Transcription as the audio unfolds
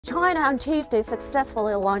China on Tuesday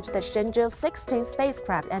successfully launched the Shenzhou-16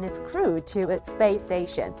 spacecraft and its crew to its space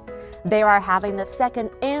station. They are having the second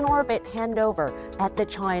in-orbit handover at the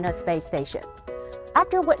China space station.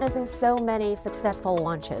 After witnessing so many successful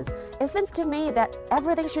launches, it seems to me that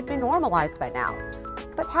everything should be normalized by now.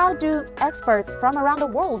 But how do experts from around the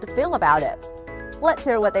world feel about it? Let's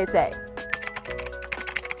hear what they say.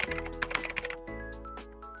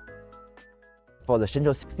 For the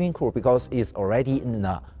Shenzhou-16 crew, because it's already in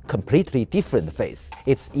a completely different phase.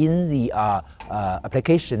 It's in the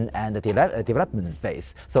application and development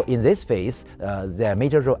phase. So in this phase, their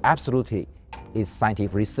major role absolutely is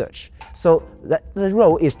scientific research. So the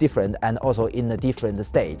role is different and also in a different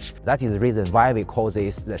stage. That is the reason why we call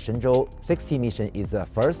this the Shenzhou-16 mission is the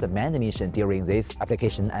first manned mission during this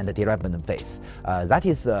application and development phase. That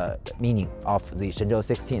is the meaning of the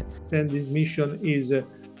Shenzhou-16. And this mission is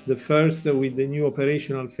the first with the new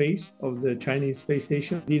operational phase of the Chinese space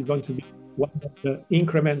station. This is going to be one of the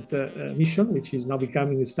increment mission, which is now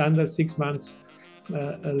becoming a standard 6 months,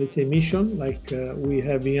 let's say, mission, like we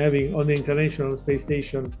have been having on the International Space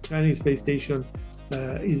Station. Chinese space station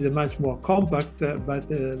is a much more compact, but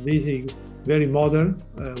basically very modern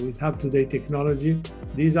with up-to-date technology.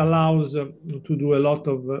 This allows to do a lot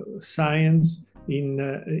of science in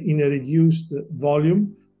a reduced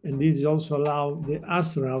volume. And this also allows the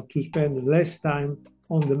astronaut to spend less time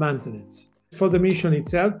on the maintenance. For the mission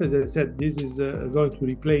itself, as I said, this is going to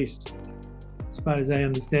replace, as far as I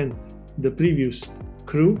understand, the previous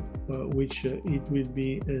crew, which it will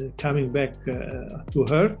be coming back to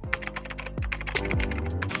her.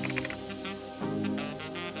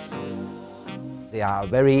 They are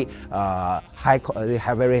very they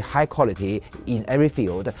have very high quality in every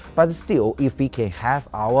field. But still, if we can have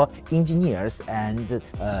our engineers and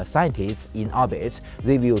scientists in orbit,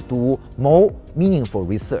 they will do more meaningful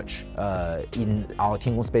research in our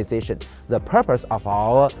Tiangong space station. The purpose of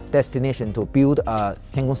our destination to build a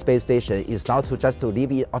Tiangong space station is not just to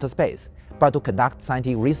live in outer space, but to conduct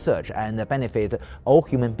scientific research and benefit all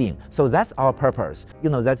human beings. So that's our purpose. You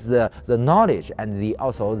know, that's the knowledge and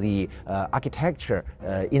also the architecture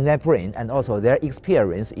in their brain, and also their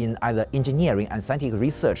experience in either engineering and scientific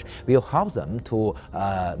research will help them to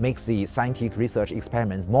make the scientific research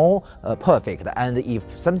experiments more perfect. And if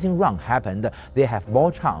something wrong happened, they have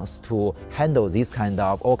more chance to handle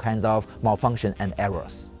all kinds of malfunction and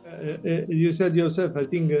errors. You said yourself, I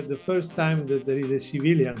think the first time that there is a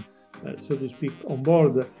civilian, so to speak, on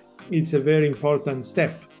board, it's a very important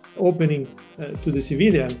step. Opening to the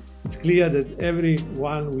civilian, it's clear that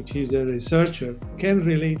everyone which is a researcher can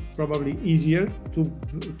relate probably easier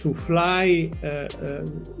to fly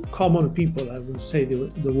common people. I would say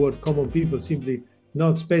the word common people, simply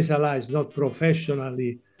not specialized, not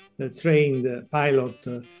professionally trained pilot.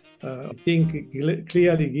 I think it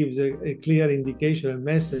clearly gives a clear indication and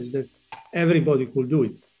message that everybody could do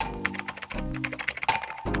it.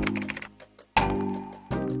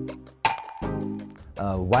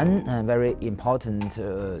 One very important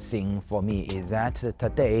thing for me is that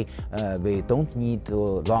today we don't need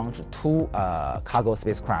to launch 2 cargo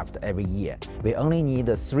spacecraft every year. We only need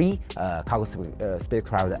 3 cargo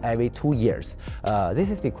spacecraft every 2 years. This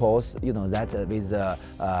is because, you know, that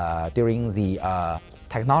during the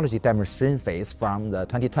technology demonstration phase from the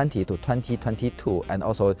 2020 to 2022, and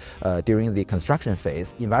also during the construction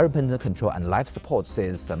phase, environmental control and life support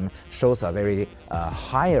system shows a very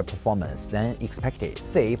higher performance than expected,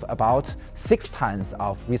 save about 6 tons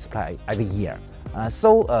of resupply every year.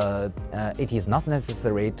 So it is not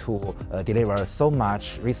necessary to deliver so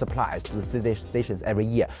much resupplies to the stations every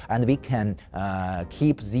year, and we can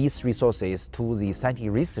keep these resources to the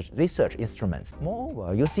scientific research instruments.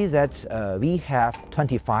 Moreover, you see that we have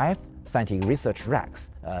 25 scientific research racks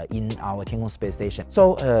in our Tiangong space station.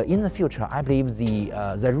 So in the future, I believe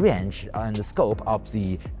the range and the scope of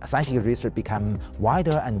the scientific research become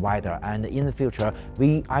wider and wider, and in the future,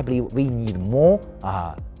 I believe we need more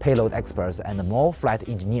payload experts and more flight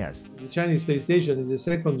engineers. The Chinese space station is a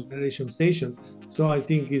second generation station, so I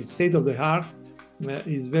think it's state of the art,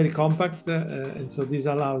 is very compact, and so this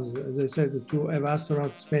allows, as I said, to have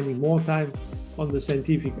astronauts spending more time on the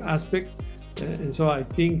scientific aspect. And so I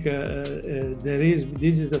think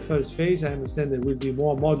this is the first phase. I understand there will be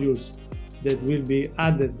more modules that will be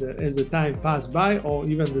added as the time passes by, or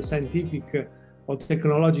even the scientific or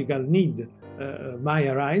technological need might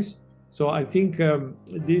arise. So I think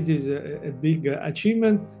this is a big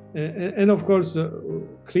achievement. And of course,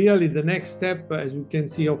 clearly the next step, as we can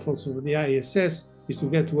see also from the ISS, is to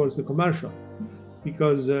get towards the commercial.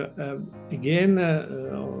 Because again,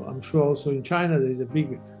 I'm sure also in China, there is a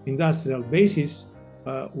big industrial basis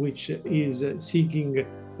which is seeking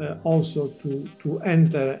also to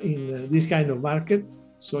enter in this kind of market.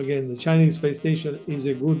 So again, the Chinese space station is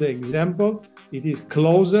a good example. It is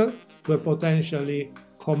closer to a potentially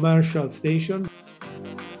commercial station.